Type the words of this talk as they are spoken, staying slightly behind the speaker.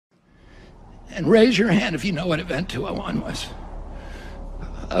And raise your hand if you know what Event 201 was.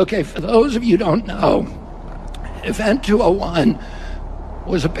 Okay, for those of you who don't know, Event 201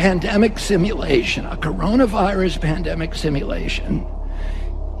 was a pandemic simulation, a coronavirus pandemic simulation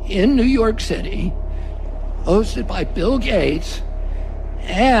in New York City, hosted by Bill Gates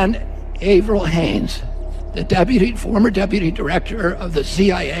and Avril Haines, the former deputy director of the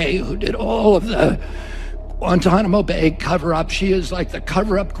CIA, who did all of the Guantanamo Bay cover-up. She is like the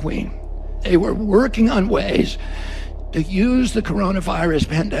cover-up queen. They were working on ways to use the coronavirus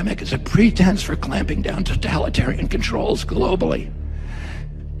pandemic as a pretense for clamping down totalitarian controls globally.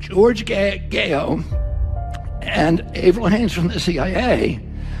 George Gao and Avril Haines from the CIA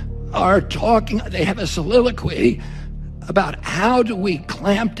are talking, they have a soliloquy about how do we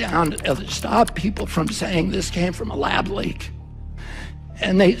clamp down to stop people from saying this came from a lab leak.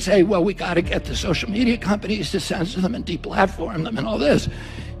 And they say, well, we got to get the social media companies to censor them and deplatform them and all this.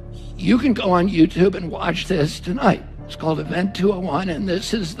 You can go on YouTube and watch this tonight. It's called Event 201, and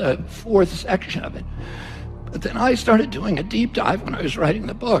this is the 4th section of it. But then I started doing a deep dive when I was writing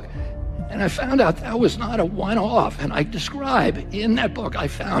the book, and I found out that was not a one-off. And I describe in that book, I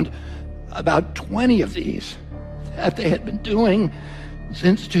found about 20 of these that they had been doing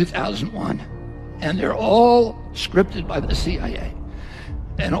since 2001. And they're all scripted by the CIA.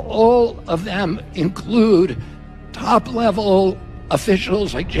 And all of them include top-level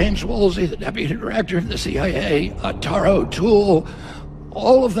officials like James Woolsey, the deputy director of the CIA, Tara O'Toole.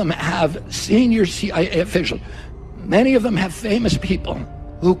 All of them have senior CIA officials. Many of them have famous people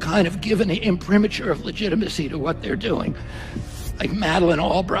who kind of give an imprimatur of legitimacy to what they're doing, like Madeleine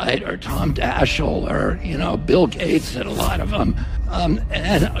Albright or Tom Daschle or, Bill Gates and a lot of them,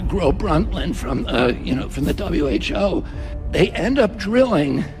 and Gro Brundtland from the WHO. They end up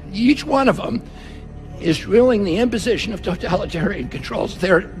drilling, each one of them is drilling the imposition of totalitarian controls.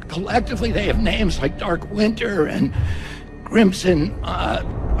 Collectively, they have names like Dark Winter and Crimson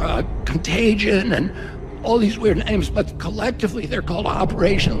Contagion and all these weird names, but collectively they're called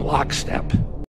Operation Lockstep.